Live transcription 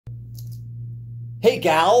Hey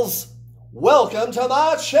gals, welcome to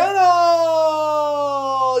my channel!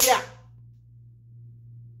 Yeah!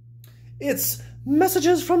 It's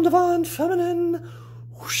Messages from Divine Feminine.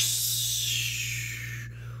 Whoosh,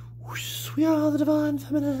 whoosh, we are the Divine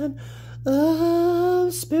Feminine.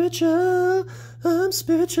 I'm spiritual,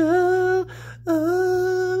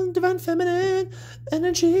 Divine Feminine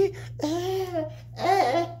energy.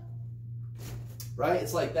 Right?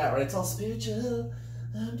 It's like that, right? It's all spiritual.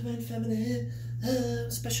 I'm Divine Feminine. I'm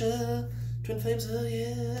special. Twin flames, oh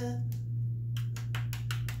yeah.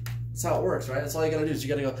 That's how it works, right? That's all you gotta do is you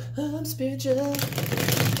gotta go, I'm spiritual.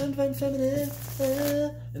 I'm Divine Feminine.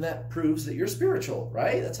 And that proves that you're spiritual,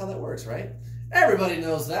 right? That's how that works, right? Everybody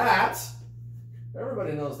knows that.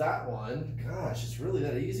 Everybody knows that one. Gosh, it's really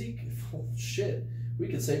that easy? Oh, shit. We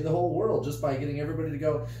could save the whole world just by getting everybody to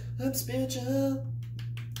go, I'm spiritual.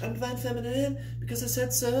 I'm Divine Feminine because I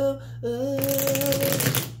said so.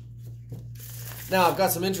 Now, I've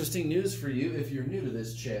got some interesting news for you if you're new to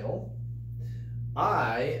this channel.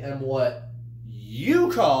 I am what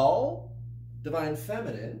you call Divine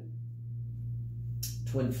Feminine.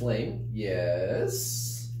 Twin flame,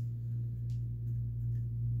 yes.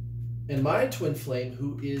 And my twin flame,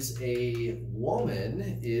 who is a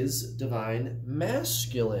woman, is Divine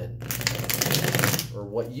Masculine. Or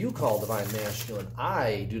what you call Divine Masculine.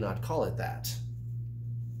 I do not call it that.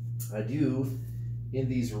 I do, in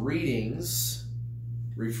these readings,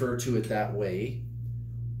 refer to it that way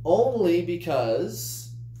only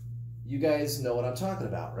because you guys know what I'm talking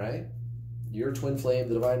about, right? You're a twin flame,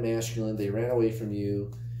 the Divine Masculine. They ran away from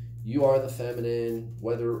you. You are the feminine.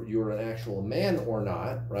 Whether you're an actual man or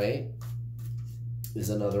not, right, is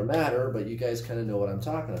another matter, but you guys kind of know what I'm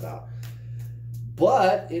talking about.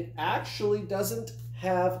 But it actually doesn't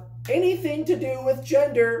have anything to do with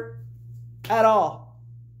gender at all.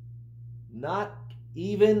 Not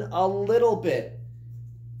even a little bit.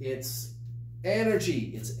 It's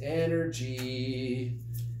energy. It's energy.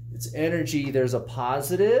 It's energy. There's a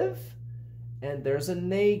positive and there's a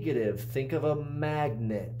negative. Think of a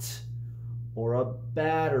magnet or a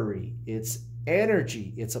battery. It's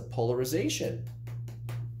energy. It's a polarization.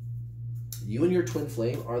 You and your twin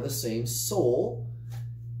flame are the same soul.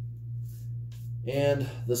 And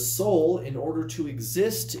the soul, in order to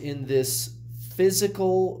exist in this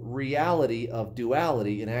physical reality of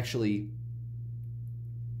duality, and actually,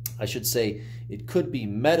 I should say, it could be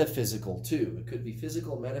metaphysical too. It could be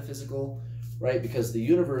physical, metaphysical, right? Because the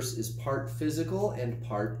universe is part physical and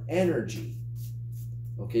part energy.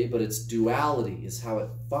 Okay, but its duality is how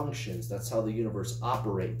it functions. That's how the universe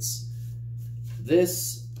operates.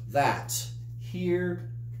 This, that,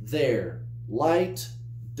 here, there, light,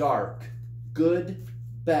 dark, good,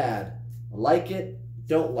 bad, like it,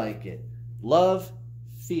 don't like it, love,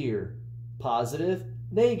 fear, positive,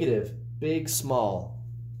 negative, big, small,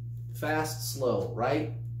 fast, slow,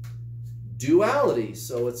 right? Duality,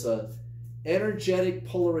 so it's a energetic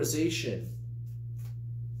polarization.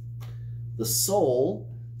 The soul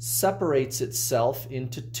separates itself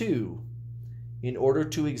into two in order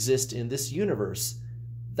to exist in this universe.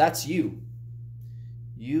 That's you.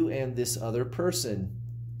 You and this other person,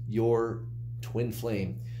 your twin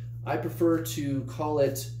flame. I prefer to call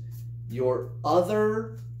it your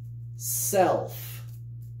other self.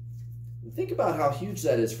 Think about how huge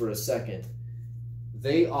that is for a second.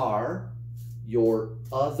 They are your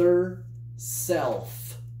other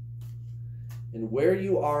self. And where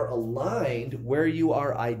you are aligned, where you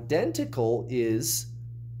are identical is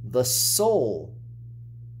the soul,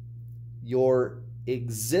 your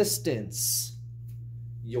existence,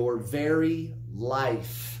 your very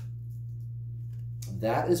life.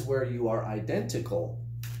 That is where you are identical.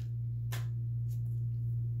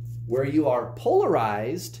 Where you are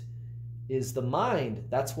polarized is the mind.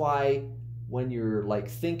 That's why when you're like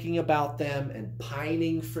thinking about them and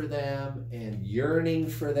pining for them and yearning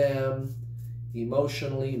for them,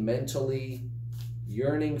 emotionally, mentally,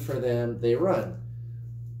 yearning for them, they run.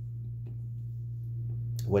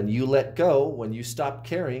 When you let go, when you stop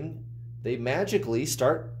caring, they magically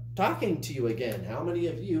start talking to you again. How many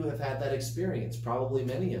of you have had that experience? Probably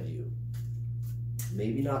many of you.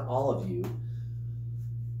 Maybe not all of you,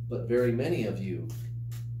 but very many of you.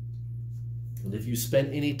 And if you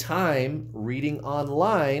spend any time reading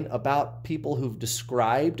online about people who've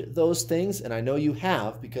described those things, and I know you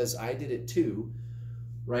have because I did it too,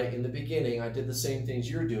 right? In the beginning, I did the same things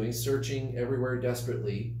you're doing, searching everywhere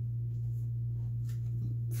desperately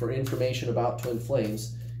for information about twin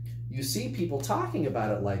flames. You see people talking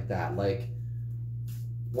about it like that. Like,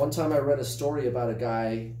 one time I read a story about a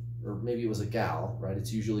guy, or maybe it was a gal, right?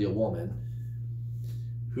 It's usually a woman,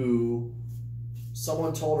 who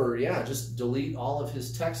someone told her, yeah, just delete all of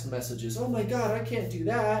his text messages. Oh my God, I can't do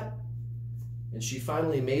that. And she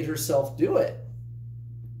finally made herself do it.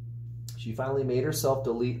 She finally made herself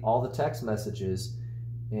delete all the text messages.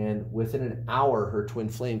 And within an hour, her twin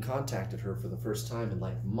flame contacted her for the first time in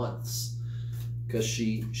like months. Because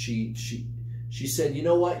she said, you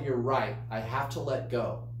know what, you're right. I have to let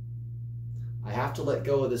go. I have to let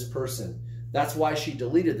go of this person. That's why she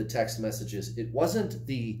deleted the text messages. It wasn't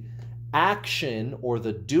the action or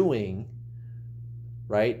the doing,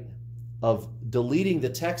 right, of deleting the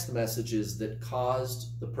text messages that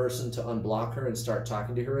caused the person to unblock her and start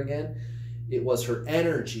talking to her again. It was her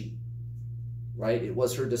energy, right? It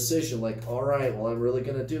was her decision, like, all right, well, I'm really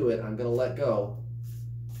going to do it. I'm going to let go.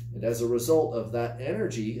 And as a result of that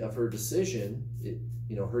energy of her decision,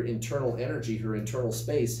 her internal energy, her internal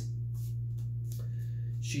space,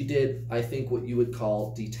 she did, I think, what you would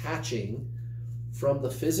call detaching from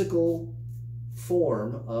the physical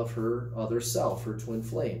form of her other self, her twin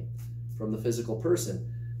flame, from the physical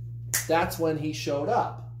person. That's when he showed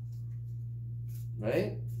up,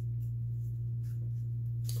 right?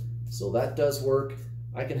 So that does work.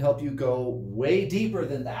 I can help you go way deeper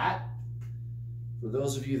than that. For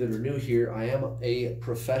those of you that are new here, I am a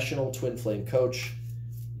professional twin flame coach.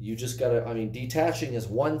 You just gotta, detaching is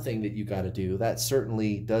one thing that you gotta do. That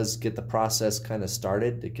certainly does get the process kind of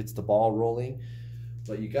started. It gets the ball rolling.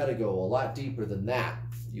 But you gotta go a lot deeper than that.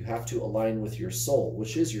 You have to align with your soul,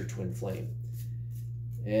 which is your twin flame.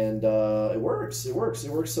 And it works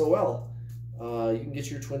so well. You can get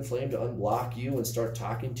your twin flame to unblock you and start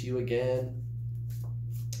talking to you again.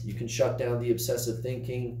 You can shut down the obsessive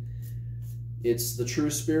thinking. It's the true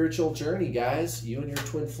spiritual journey, guys. You and your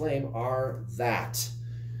twin flame are that.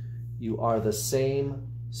 You are the same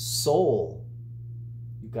soul.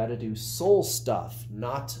 You got to do soul stuff,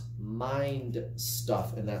 not mind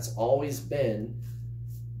stuff. And that's always been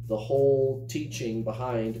the whole teaching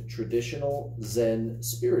behind traditional Zen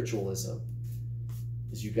spiritualism.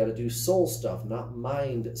 Is you got to do soul stuff, not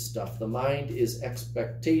mind stuff. The mind is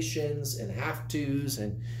expectations and have-tos,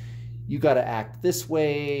 and you got to act this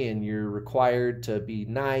way, and you're required to be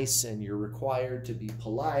nice, and you're required to be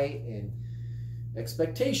polite, and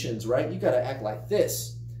expectations, right? You got to act like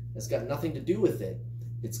this. It's got nothing to do with it.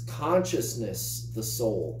 It's consciousness, the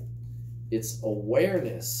soul. It's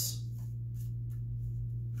awareness,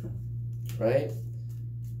 right?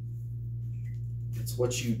 It's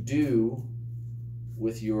what you do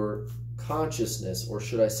with your consciousness, or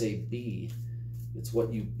should I say be. It's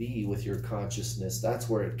what you be with your consciousness. That's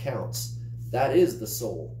where it counts. That is the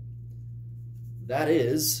soul. That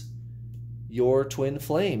is your twin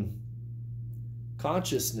flame.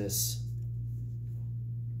 Consciousness.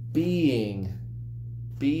 Being.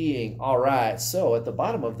 All right, so at the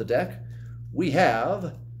bottom of the deck, we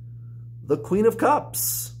have the Queen of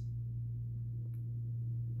Cups.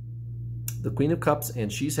 The Queen of Cups,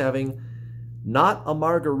 and she's having not a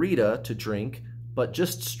margarita to drink, but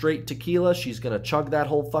just straight tequila. She's going to chug that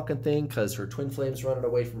whole fucking thing because her twin flame's running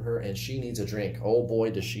away from her and she needs a drink. Oh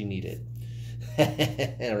boy, does she need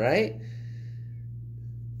it. Right?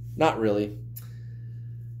 Not really.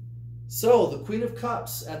 So, the Queen of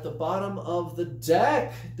Cups at the bottom of the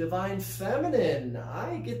deck, Divine Feminine.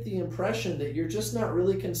 I get the impression that you're just not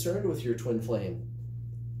really concerned with your twin flame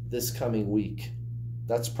this coming week.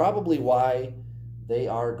 That's probably why they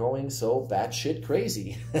are going so batshit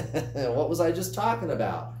crazy. What was I just talking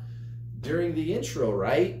about during the intro,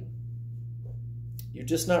 right? You're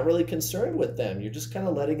just not really concerned with them. You're just kind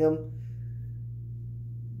of letting them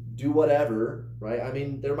do whatever, right? I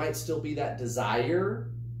mean, there might still be that desire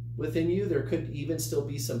within you. There could even still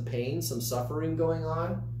be some pain, some suffering going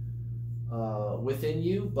on within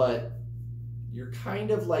you, but you're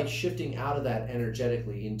kind of like shifting out of that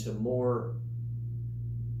energetically into more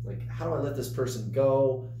like, how do I let this person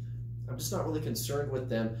go? I'm just not really concerned with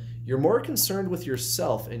them. You're more concerned with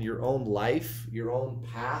yourself and your own life, your own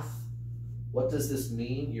path. What does this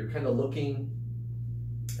mean? You're kind of looking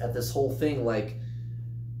at this whole thing like,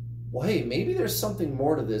 well, hey, maybe there's something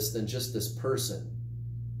more to this than just this person,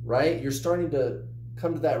 right? You're starting to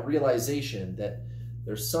come to that realization that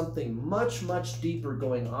there's something much, much deeper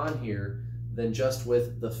going on here than just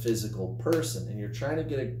with the physical person. And you're trying to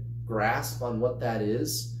get a grasp on what that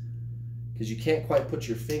is, because you can't quite put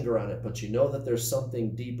your finger on it, but you know that there's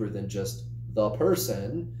something deeper than just the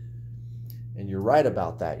person. And you're right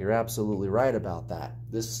about that. You're absolutely right about that.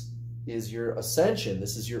 This is your ascension.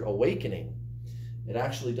 This is your awakening. It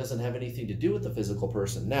actually doesn't have anything to do with the physical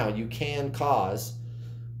person. Now, you can cause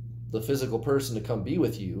the physical person to come be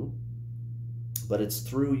with you, but it's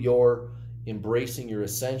through your embracing your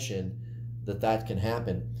ascension that that can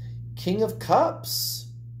happen. King of Cups,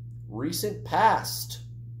 recent past,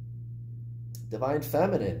 divine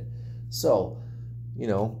feminine. So, you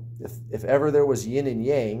know, if ever there was yin and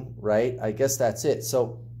yang, right, I guess that's it.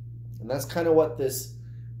 So, and that's kind of what this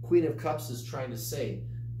Queen of Cups is trying to say.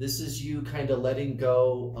 This is you kind of letting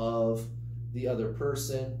go of the other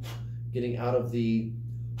person, getting out of the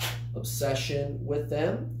obsession with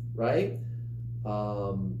them, right?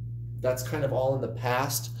 That's kind of all in the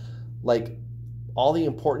past. Like, all the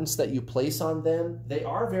importance that you place on them, they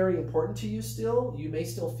are very important to you still. You may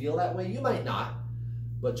still feel that way. You might not.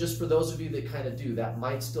 But just for those of you that kind of do, that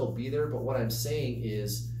might still be there. But what I'm saying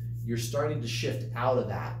is you're starting to shift out of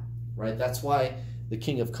that, right? That's why the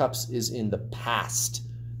King of Cups is in the past.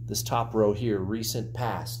 This top row here, recent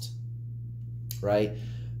past, right?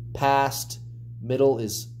 Past, middle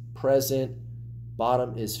is present,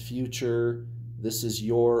 bottom is future. This is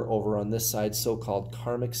your, over on this side, so-called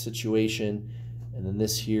karmic situation. And then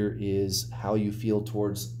this here is how you feel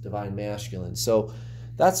towards divine masculine. So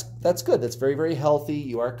that's good. That's very, very healthy.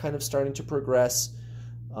 You are kind of starting to progress,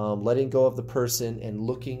 letting go of the person and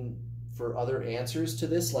looking for other answers to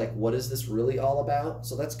this. Like, what is this really all about?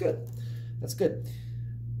 So that's good. That's good.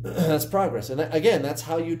 That's progress. And again, that's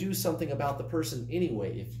how you do something about the person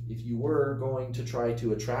anyway. If you were going to try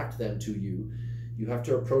to attract them to you, you have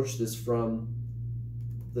to approach this from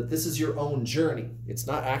that this is your own journey. It's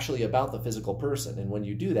not actually about the physical person. And when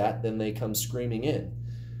you do that, then they come screaming in,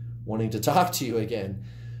 wanting to talk to you again.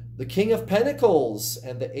 The King of Pentacles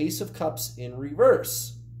and the Ace of Cups in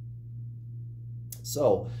reverse.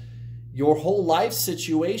 So your whole life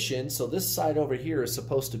situation, so this side over here is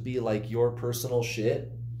supposed to be like your personal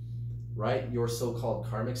shit, right? Your so-called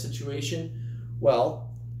karmic situation.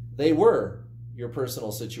 Well, they were your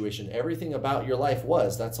personal situation. Everything about your life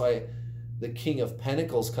was. That's why the King of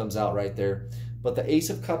Pentacles comes out right there. But the Ace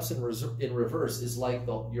of Cups in reverse is like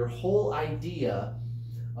your whole idea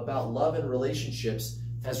about love and relationships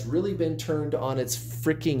has really been turned on its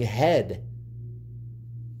freaking head.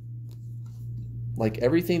 Like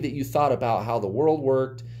everything that you thought about how the world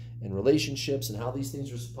worked and relationships and how these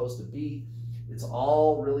things are supposed to be, it's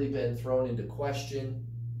all really been thrown into question.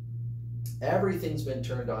 Everything's been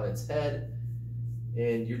turned on its head.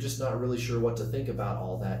 And you're just not really sure what to think about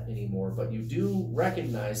all that anymore. But you do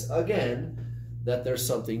recognize, again, that there's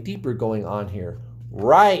something deeper going on here.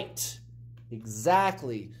 Right.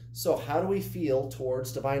 Exactly. So how do we feel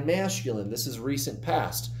towards divine masculine? This is recent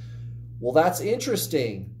past. Well, that's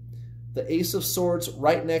interesting. The Ace of Swords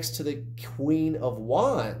right next to the Queen of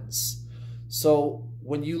Wands. So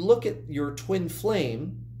when you look at your twin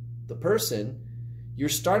flame, the person, you're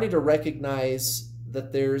starting to recognize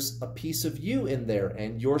that there's a piece of you in there,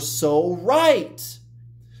 and you're so right.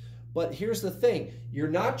 But here's the thing. You're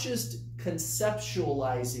not just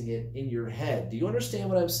conceptualizing it in your head. Do you understand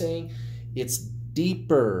what I'm saying? It's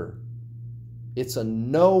deeper. It's a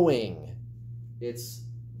knowing. It's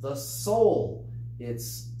the soul.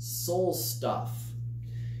 It's soul stuff.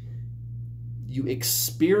 You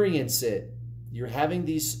experience it. You're having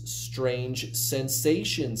these strange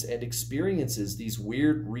sensations and experiences, these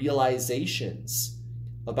weird realizations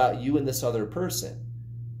about you and this other person,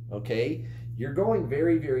 okay? You're going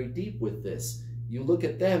very, very deep with this. You look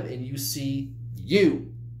at them and you see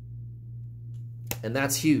you. And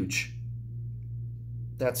that's huge.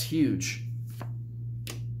 That's huge.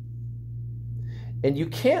 And you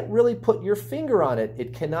can't really put your finger on it.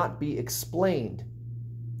 It cannot be explained,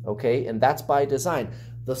 okay? And that's by design.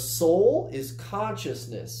 The soul is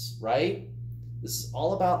consciousness, right? This is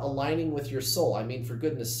all about aligning with your soul. I mean, for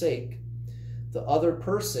goodness sake, the other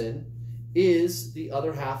person is the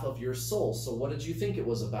other half of your soul. So what did you think it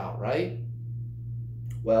was about, right?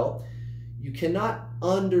 Well, you cannot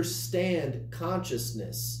understand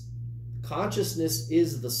consciousness. Consciousness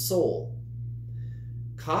is the soul.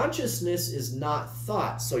 Consciousness is not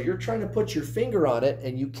thought. So you're trying to put your finger on it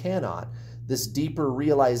and you cannot. This deeper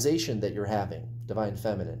realization that you're having, divine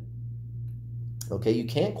feminine. Okay, you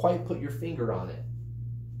can't quite put your finger on it.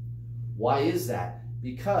 Why is that?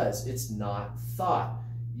 Because it's not thought.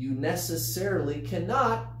 You necessarily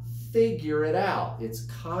cannot figure it out. It's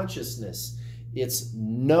consciousness. It's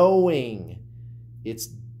knowing. It's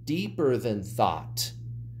deeper than thought.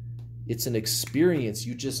 It's an experience.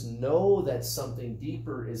 You just know that something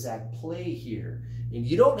deeper is at play here. And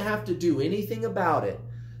you don't have to do anything about it.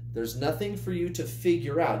 There's nothing for you to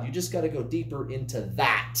figure out. You just got to go deeper into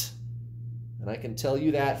that. And I can tell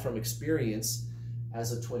you that from experience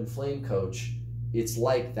as a twin flame coach. It's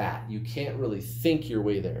like that. You can't really think your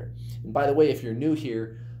way there. And by the way, if you're new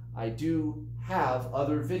here, I do have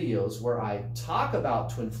other videos where I talk about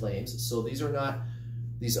twin flames. So these are not,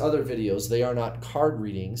 these other videos, they are not card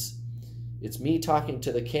readings. It's me talking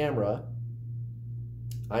to the camera.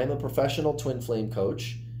 I am a professional twin flame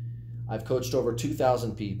coach. I've coached over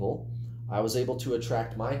 2,000 people. I was able to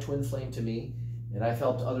attract my twin flame to me, and I've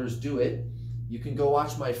helped others do it. You can go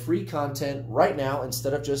watch my free content right now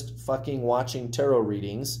instead of just fucking watching tarot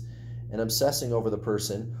readings and obsessing over the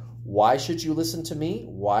person. Why should you listen to me?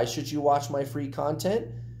 Why should you watch my free content?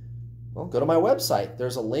 Well, go to my website.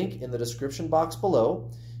 There's a link in the description box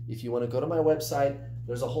below. If you want to go to my website,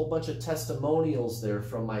 there's a whole bunch of testimonials there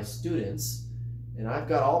from my students. And I've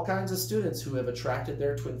got all kinds of students who have attracted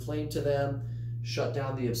their twin flame to them, shut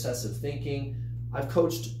down the obsessive thinking. I've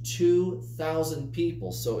coached 2,000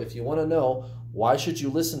 people. So if you want to know, why should you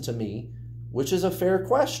listen to me? Which is a fair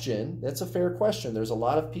question. That's a fair question. There's a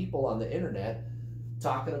lot of people on the internet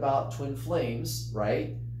talking about twin flames,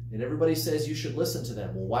 right? And everybody says you should listen to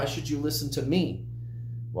them. Well, why should you listen to me?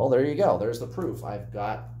 Well, there you go. There's the proof. I've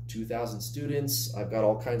got 2,000 students. I've got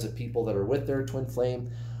all kinds of people that are with their twin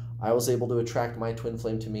flame. I was able to attract my twin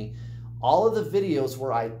flame to me. All of the videos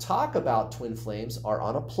where I talk about twin flames are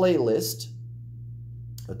on a playlist,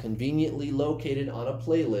 conveniently located on a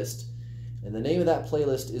playlist. And the name of that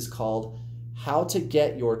playlist is called How to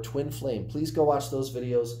Get Your Twin Flame. Please go watch those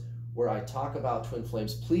videos where I talk about twin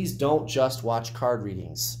flames. Please don't just watch card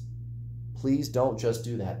readings. Please don't just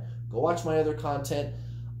do that. Go watch my other content.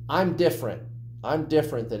 I'm different. I'm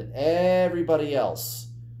different than everybody else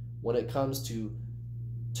when it comes to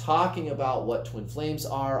talking about what twin flames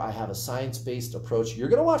are. I have a science-based approach. You're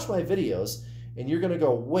going to watch my videos and you're going to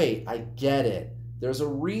go, wait, I get it. There's a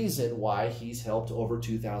reason why he's helped over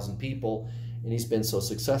 2,000 people and he's been so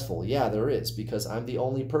successful. Yeah, there is, because I'm the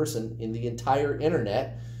only person in the entire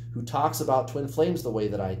internet who talks about twin flames the way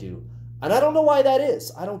that I do. And I don't know why that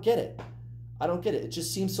is. I don't get it. I don't get it. It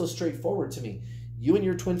just seems so straightforward to me. You and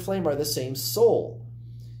your twin flame are the same soul.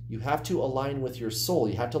 You have to align with your soul.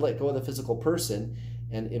 You have to let go of the physical person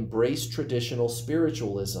and embrace traditional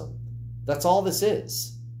spiritualism. That's all this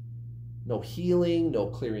is. No healing, no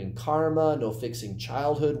clearing karma, no fixing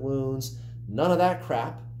childhood wounds, none of that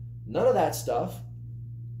crap, none of that stuff.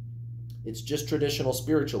 It's just traditional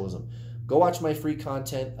spiritualism. Go watch my free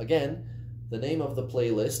content. Again, the name of the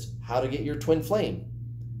playlist, How to Get Your Twin Flame.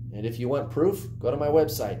 And if you want proof, go to my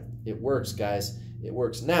website. It works, guys. It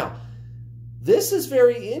works. Now, this is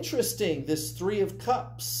very interesting, this Three of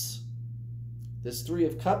Cups. This Three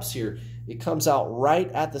of Cups here, it comes out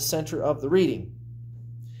right at the center of the reading.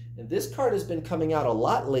 And this card has been coming out a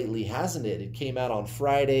lot lately, hasn't it? It came out on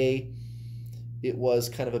Friday. It was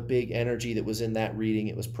kind of a big energy that was in that reading.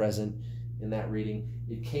 It was present in that reading.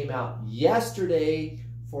 It came out yesterday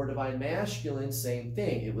for Divine Masculine, same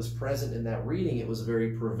thing. It was present in that reading. It was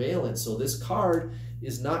very prevalent. So this card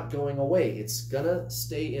is not going away. It's going to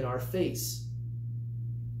stay in our face.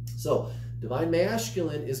 So Divine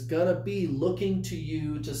Masculine is going to be looking to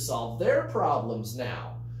you to solve their problems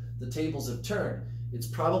now. The tables have turned. It's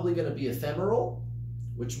probably going to be ephemeral,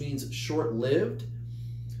 which means short-lived.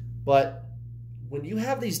 But when you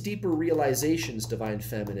have these deeper realizations, Divine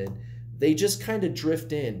Feminine, they just kind of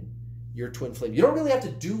drift in your twin flame. You don't really have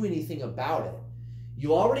to do anything about it.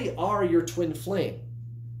 You already are your twin flame.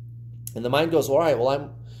 And the mind goes, all right,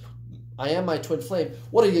 well, I am my twin flame.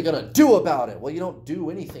 What are you going to do about it? Well, you don't do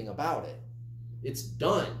anything about it. It's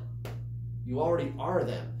done. You already are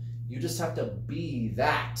them. You just have to be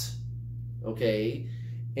that. Okay?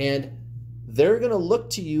 And they're going to look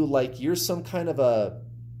to you like you're some kind of a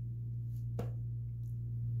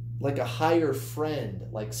higher friend,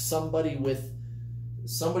 like somebody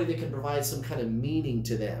that can provide some kind of meaning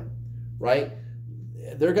to them, right?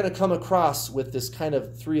 They're going to come across with this kind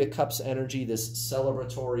of Three of Cups energy, this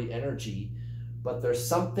celebratory energy, but there's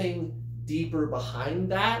something deeper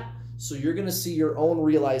behind that. So you're going to see your own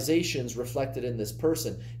realizations reflected in this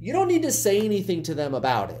person. You don't need to say anything to them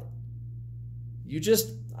about it.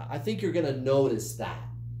 I think you're going to notice that.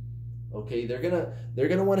 Okay, they're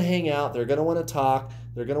gonna want to hang out. They're gonna want to talk.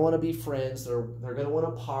 They're gonna want to be friends. They're gonna want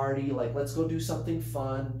to party. Like, let's go do something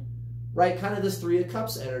fun, right? Kind of this Three of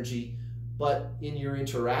Cups energy. But in your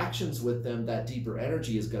interactions with them, that deeper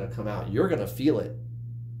energy is going to come out. You're going to feel it.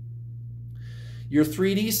 Your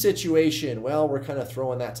 3D situation, well, we're kind of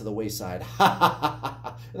throwing that to the wayside.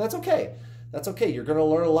 And that's okay. That's okay. You're going to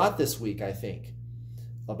learn a lot this week, I think,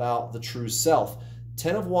 about the true self.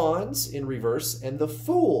 10 of Wands in reverse and the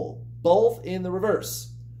Fool, both in the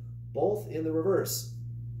reverse. Both in the reverse.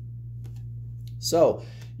 So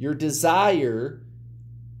your desire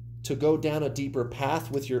to go down a deeper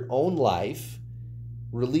path with your own life,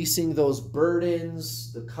 releasing those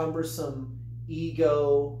burdens, the cumbersome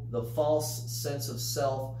ego, the false sense of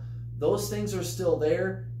self, those things are still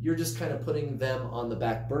there. you're just kind of putting them on the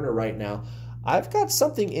back burner right now. I've got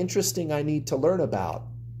something interesting I need to learn about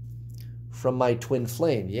from my twin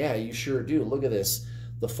flame. Yeah, you sure do. Look at this.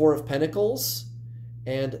 The Four of Pentacles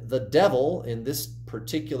and the Devil. In this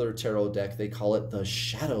particular tarot deck, they call it the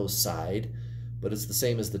shadow side, but it's the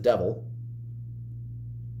same as the Devil.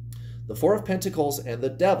 The Four of Pentacles and the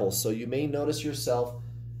Devil. So you may notice yourself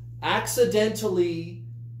accidentally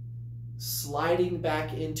sliding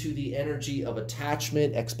back into the energy of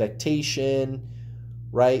attachment, expectation,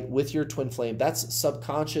 right, with your twin flame. That's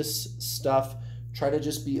subconscious stuff. Try to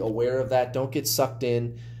just be aware of that. Don't get sucked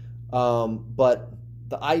in. But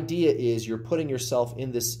the idea is you're putting yourself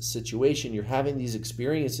in this situation. You're having these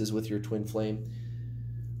experiences with your twin flame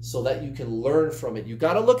so that you can learn from it. You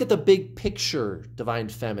got to look at the big picture, Divine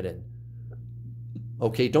Feminine.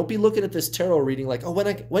 Okay, don't be looking at this tarot reading like, oh,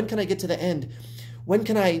 when can I get to the end? When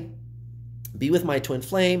can I be with my twin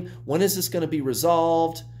flame? When is this going to be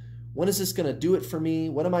resolved? When is this going to do it for me?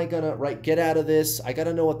 When am I going to get out of this? I got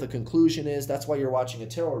to know what the conclusion is. That's why you're watching a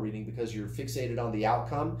tarot reading, because you're fixated on the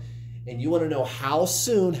outcome and you want to know how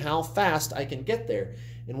soon, how fast I can get there.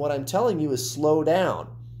 And what I'm telling you is slow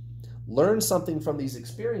down. Learn something from these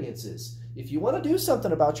experiences. If you want to do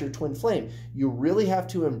something about your twin flame, you really have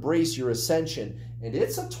to embrace your ascension. And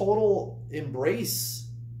it's a total embrace.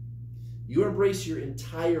 You embrace your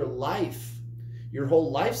entire life. Your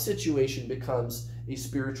whole life situation becomes a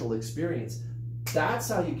spiritual experience. That's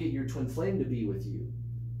how you get your twin flame to be with you.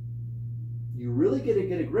 You really get to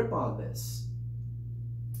get a grip on this.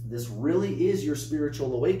 This really is your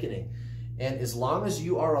spiritual awakening. And as long as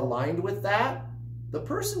you are aligned with that, the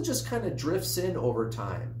person just kind of drifts in over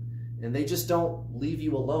time. And they just don't leave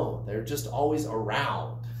you alone. They're just always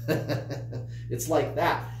around. It's like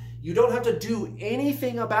that. You don't have to do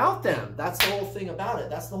anything about them. That's the whole thing about it.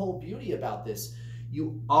 That's the whole beauty about this.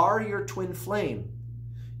 You are your twin flame.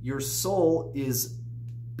 Your soul is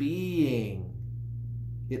being.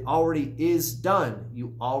 It already is done.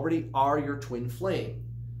 You already are your twin flame.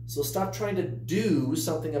 So stop trying to do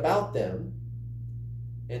something about them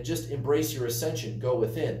and just embrace your ascension. Go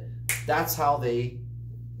within. That's how they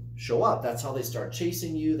show up. That's how they start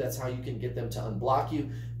chasing you. That's how you can get them to unblock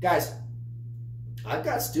you. Guys, I've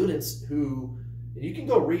got students who, and you can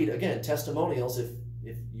go read, again, testimonials if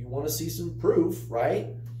you want to see some proof, right?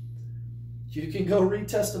 You can go read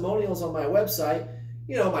testimonials on my website.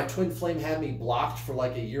 You know, my twin flame had me blocked for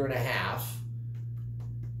like 1.5 years,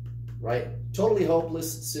 right? Totally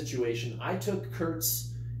hopeless situation. I took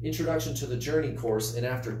Kurt's Introduction to the Journey course, and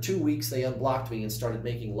after 2 weeks, they unblocked me and started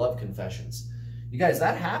making love confessions. You guys,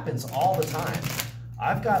 that happens all the time.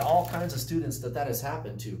 I've got all kinds of students that has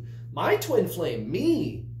happened to. My twin flame,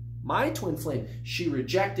 my twin flame, she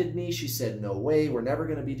rejected me. She said, no way, we're never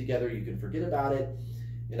going to be together. You can forget about it.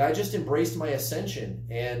 And I just embraced my ascension,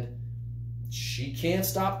 and she can't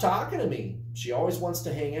stop talking to me. She always wants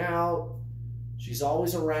to hang out. She's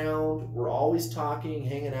always around. We're always talking,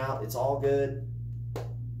 hanging out. It's all good.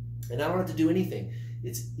 And I don't have to do anything.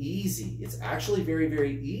 It's easy. It's actually very,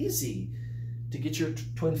 very easy to get your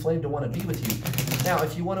twin flame to want to be with you. Now,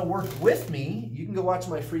 if you want to work with me, you can go watch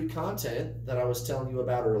my free content that I was telling you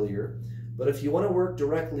about earlier. But if you want to work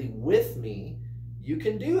directly with me, you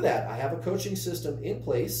can do that. I have a coaching system in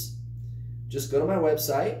place. Just go to my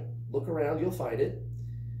website, look around, you'll find it.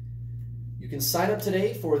 You can sign up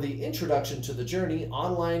today for the Introduction to the Journey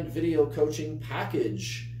online video coaching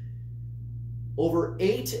package. Over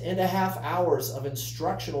 8.5 hours of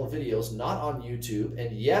instructional videos, not on YouTube.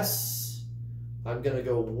 And yes, I'm going to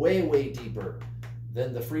go way, way deeper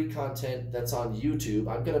than the free content that's on YouTube.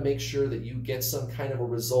 I'm going to make sure that you get some kind of a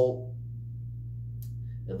result.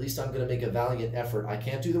 At least I'm going to make a valiant effort. I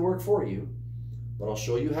can't do the work for you, but I'll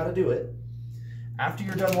show you how to do it. After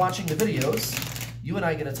you're done watching the videos, you and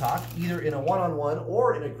I get to talk either in a one-on-one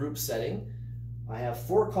or in a group setting. I have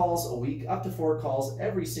 4 calls a week, up to 4 calls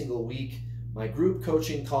every single week. My group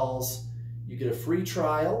coaching calls, you get a free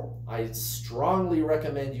trial. I strongly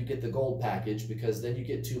recommend you get the gold package because then you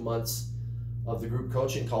get 2 months of the group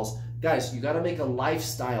coaching calls. Guys, you got to make a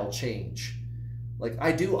lifestyle change. Like,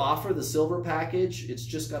 I do offer the silver package. It's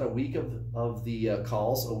just got a week of the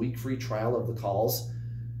calls, a week free trial of the calls.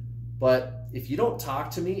 But if you don't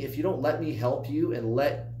talk to me, if you don't let me help you and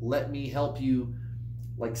let me help you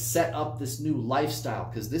like set up this new lifestyle,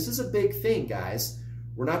 because this is a big thing, guys.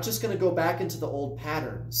 We're not just going to go back into the old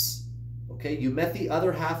patterns. Okay, you met the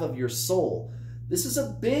other half of your soul. This is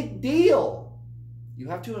a big deal. You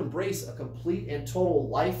have to embrace a complete and total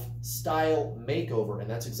lifestyle makeover, and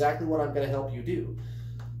that's exactly what I'm going to help you do.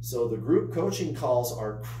 So the group coaching calls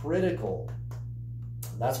are critical.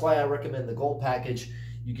 That's why I recommend the gold package.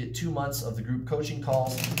 You get 2 months of the group coaching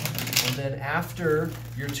calls. And then after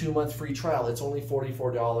your 2-month free trial, it's only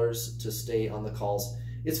 $44 to stay on the calls.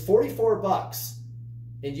 It's $44,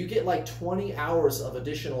 and you get like 20 hours of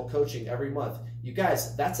additional coaching every month. You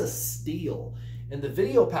guys, that's a steal. And the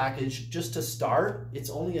video package, just to start, it's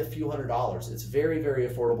only a few $100s. It's very, very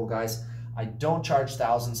affordable, guys. I don't charge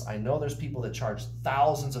thousands. I know there's people that charge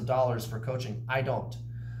thousands of dollars for coaching. I don't.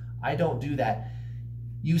 I don't do that.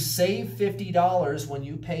 You save $50 when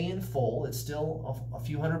you pay in full. It's still a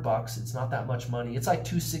few $100. It's not that much money. It's like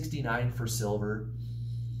 $269 for silver,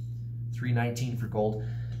 $319 for gold.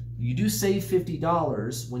 You do save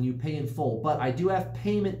 $50 when you pay in full, but I do have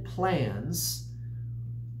payment plans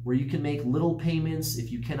where you can make little payments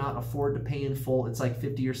if you cannot afford to pay in full. It's like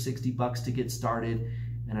 50 or 60 bucks to get started,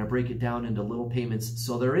 and I break it down into little payments.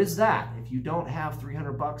 So there is that. If you don't have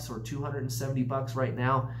 300 bucks or 270 bucks right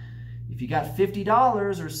now, if you got $50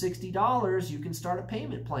 or $60, you can start a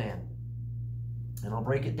payment plan. And I'll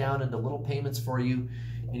break it down into little payments for you.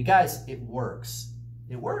 And guys, it works.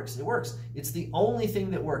 It works. It works. It's the only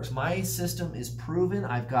thing that works. My system is proven.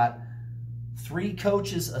 I've got 3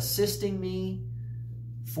 coaches assisting me,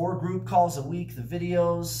 4 group calls a week, the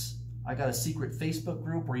videos. I got a secret Facebook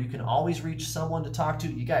group where you can always reach someone to talk to.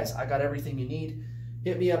 You guys, I got everything you need.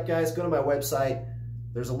 Hit me up, guys. Go to my website.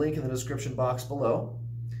 There's a link in the description box below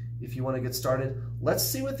if you want to get started. Let's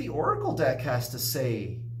see what the Oracle deck has to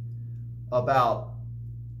say about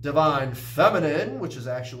Divine Feminine, which is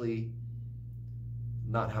actually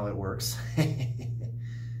not how it works.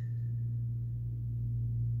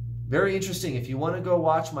 Very interesting. If you want to go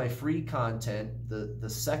watch my free content, the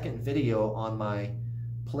second video on my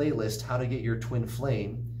playlist, How to Get Your Twin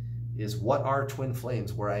Flame, is What Are Twin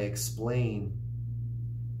Flames, where I explain,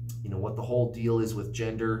 you know, what the whole deal is with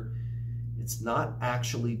gender. It's not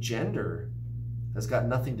actually gender. Has got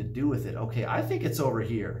nothing to do with it. Okay, I think it's over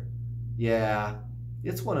here. Yeah,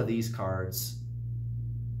 it's one of these cards.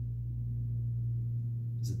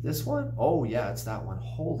 Is it this one? Oh yeah, it's that one.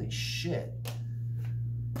 Holy shit.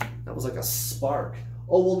 That was like a spark.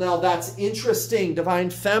 Oh, well, now that's interesting. Divine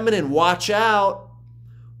Feminine, watch out.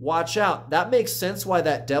 Watch out. That makes sense why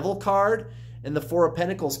that Devil card and the Four of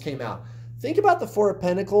Pentacles came out. Think about the Four of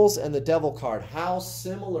Pentacles and the Devil card, how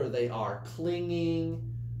similar they are. Clinging,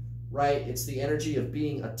 right? It's the energy of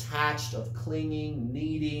being attached, of clinging,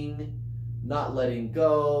 needing, not letting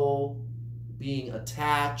go, being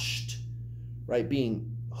attached, right?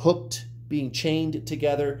 Being hooked, being chained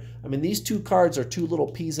together. I mean, these 2 cards are 2 little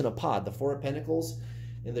peas in a pod. The Four of Pentacles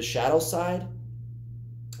in the shadow side,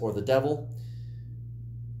 or the Devil.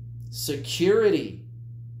 Security.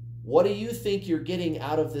 What do you think you're getting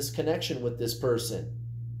out of this connection with this person?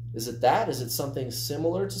 Is it that? Is it something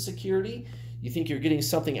similar to security? You think you're getting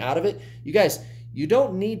something out of it? You guys, you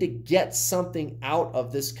don't need to get something out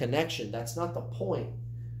of this connection. That's not the point.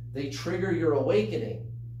 They trigger your awakening.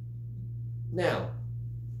 Now,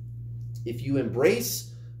 if you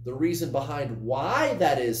embrace the reason behind why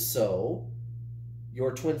that is so,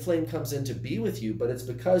 your twin flame comes in to be with you, but it's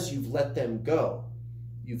because you've let them go.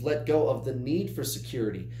 You've let go of the need for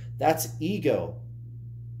security. That's ego.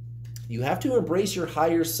 You have to embrace your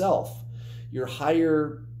higher self, your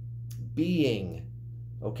higher being.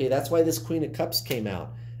 Okay, that's why this Queen of Cups came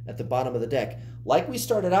out at the bottom of the deck. Like we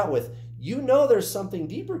started out with, you know there's something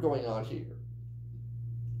deeper going on here.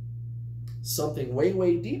 Something way,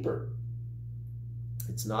 way deeper.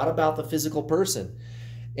 It's not about the physical person.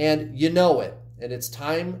 And you know it. And it's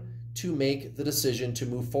time to make the decision to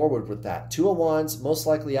move forward with that. 2 of Wands, most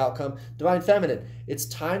likely outcome. Divine Feminine, it's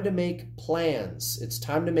time to make plans. It's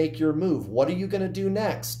time to make your move. What are you going to do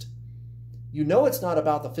next? You know it's not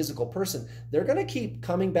about the physical person. They're going to keep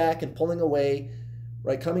coming back and pulling away,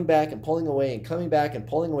 right? Coming back and pulling away and coming back and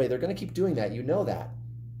pulling away. They're going to keep doing that. You know that.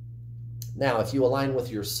 Now, if you align with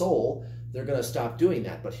your soul, they're going to stop doing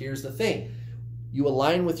that. But here's the thing. You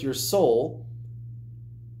align with your soul.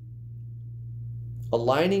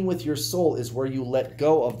 Aligning with your soul is where you let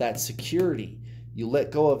go of that security. You let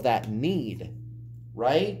go of that need,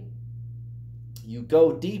 right? You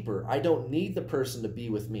go deeper. I don't need the person to be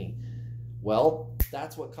with me. Well,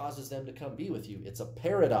 that's what causes them to come be with you. It's a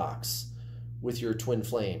paradox with your twin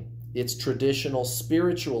flame. It's traditional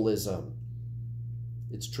spiritualism.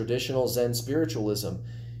 It's traditional Zen spiritualism.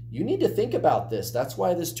 You need to think about this. That's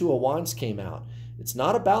why this 2 of Wands came out. It's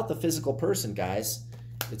not about the physical person, guys.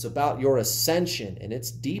 It's about your ascension, and it's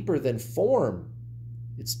deeper than form.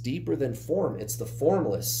 It's deeper than form. It's the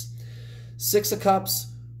formless. 6 of Cups,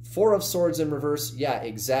 4 of Swords in reverse. Yeah,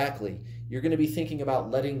 exactly. You're going to be thinking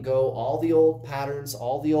about letting go all the old patterns,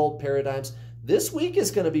 all the old paradigms. This week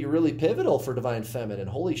is going to be really pivotal for Divine Feminine.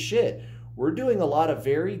 Holy shit. We're doing a lot of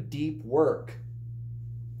very deep work.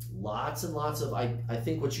 Lots and lots of, I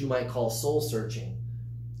think, what you might call soul searching,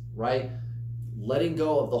 right? Letting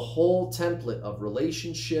go of the whole template of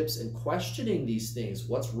relationships and questioning these things.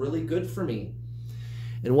 What's really good for me?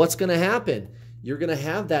 And what's going to happen? You're going to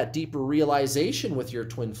have that deeper realization with your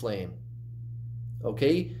twin flame.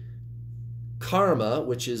 Okay? Karma,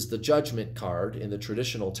 which is the judgment card in the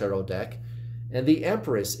traditional tarot deck, and the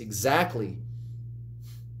Empress, exactly.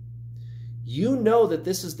 You know that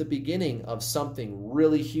this is the beginning of something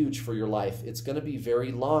really huge for your life. It's going to be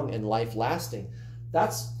very long and life-lasting.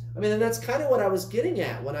 And that's kind of what I was getting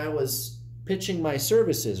at when I was pitching my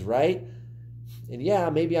services, right? And yeah,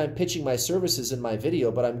 maybe I'm pitching my services in my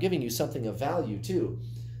video, but I'm giving you something of value too.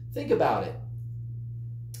 Think about it.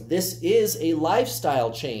 This is a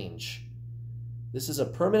lifestyle change. This is a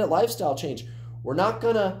permanent lifestyle change. We're not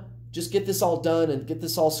going to just get this all done and get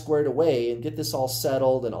this all squared away and get this all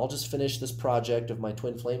settled and I'll just finish this project of my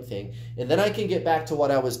twin flame thing and then I can get back to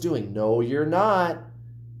what I was doing. No, you're not.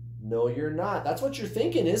 No, you're not. That's what you're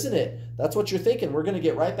thinking, isn't it? That's what you're thinking. We're going to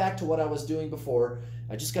get right back to what I was doing before.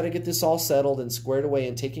 I just got to get this all settled and squared away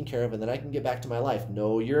and taken care of, and then I can get back to my life.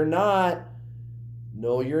 No, you're not.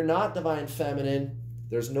 No, you're not, Divine Feminine.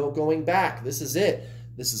 There's no going back. This is it.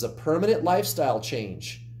 This is a permanent lifestyle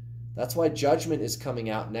change. That's why Judgment is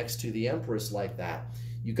coming out next to the Empress like that.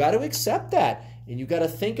 You got to accept that, and you got to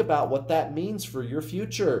think about what that means for your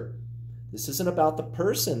future. This isn't about the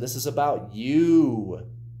person. This is about you.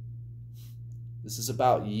 This is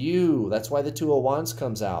about you. That's why the Two of Wands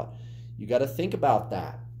comes out. You got to think about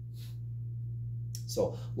that.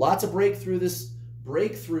 So lots of breakthroughs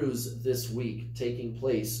this week taking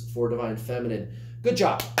place for Divine Feminine. Good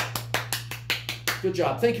job. Good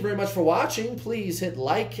job. Thank you very much for watching. Please hit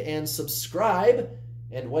like and subscribe.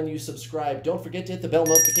 And when you subscribe, don't forget to hit the bell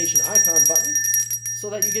notification icon button so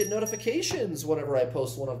that you get notifications whenever I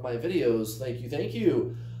post one of my videos. Thank you. Thank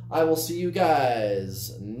you. I will see you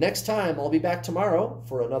guys next time. I'll be back tomorrow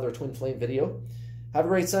for another Twin Flame video. Have a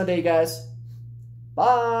great Sunday, guys.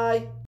 Bye.